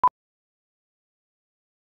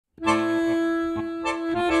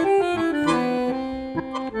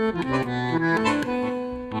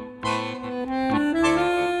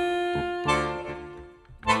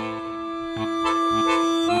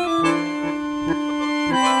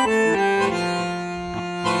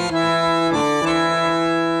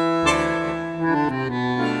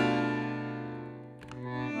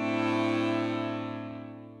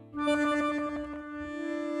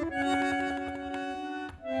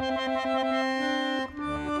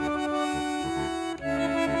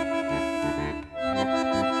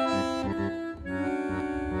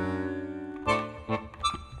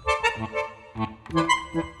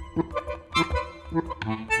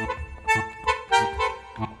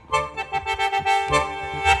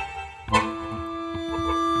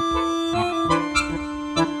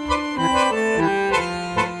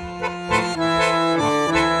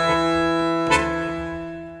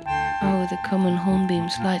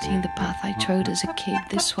forgetting the path I trod as a kid.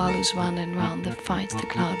 The swallows round and round, the fights, the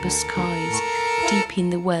cloudless skies. Deep in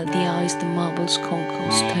the well, the eyes, the marbles,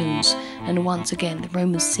 concourse stones. And once again the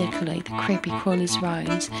Romans circulate, the creepy crawlers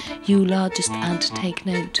rise. You largest ant, take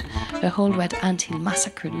note, a whole red anthill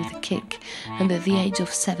massacred with a kick. And at the age of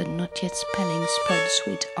 7, not yet spelling, spud,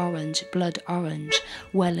 sweet orange, blood orange,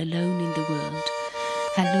 well alone in the world.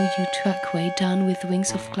 Hello, you trackway, down with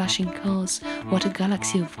wings of clashing cars. What a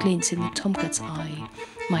galaxy of glints in the tomcat's eye.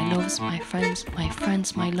 My loves, my friends,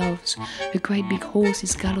 my loves. A great big horse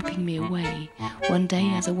is galloping me away. One day,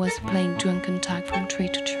 as I was playing drunken tag from tree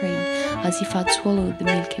to tree, as if I'd swallowed the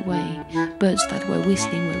Milky Way, birds that were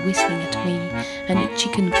whistling at me, and a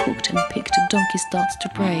chicken cooked and picked, a donkey starts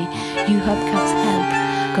to bray. You hubcaps,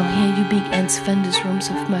 help! Come here, you big ants, fenders, rumps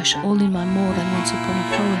of mush, all in my more than once upon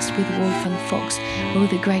a forest with wolf and fox. Oh,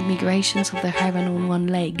 the great migrations of the heron on one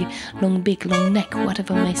leg, long beak, long neck,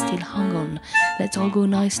 whatever may still hang on. Let's all go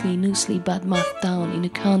nicely, loosely, bad mouth down, in a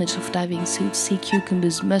carnage of diving suits, sea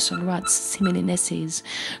cucumbers, mussel rats, similanesses.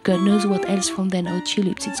 God knows what else from then, oh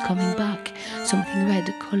tulips, it's coming back. Something red,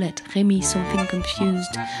 Colette, Remy, something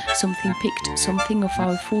confused, something picked, something of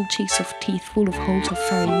our full cheeks of teeth, full of holes of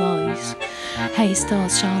furry mice. Hey,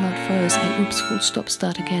 stars, shine out first. Hey, oops, full stop,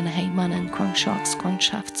 start again. Hey, man and cranksharks,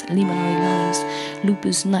 crankshafts, limonary lines,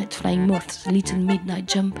 lupus, night flying moths, little midnight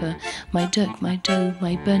jumper, my duck, my doe,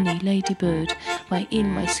 my bunny, ladybird, my inn,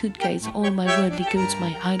 my suitcase, all my worldly goods,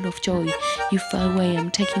 my isle of joy. You far away,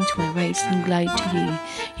 I'm taking to my race and glide to you.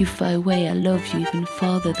 You far away, I love you even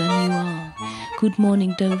farther than you are. Good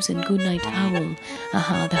morning, doves, and good night, owl.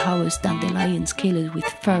 Aha, the horrors, dandelions, killers with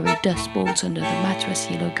furry dust balls under the mattress,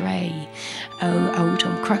 yellow grey. Oh,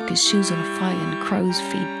 autumn crackers, shoes on fire, and crow's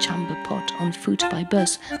feet, chamber pot, on foot, by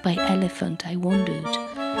bus, by elephant, I wandered.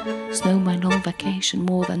 Snow, my long vacation,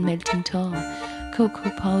 more than melting tar. Cocoa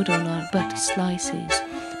powder on our butter slices.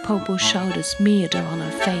 Purple showers smeared on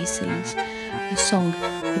our faces. A song,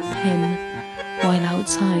 a pen, while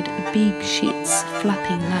outside, a big shit's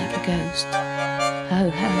flapping like a ghost. Ho,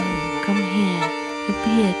 ho, come here,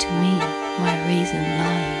 appear to me, my reason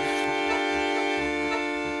life.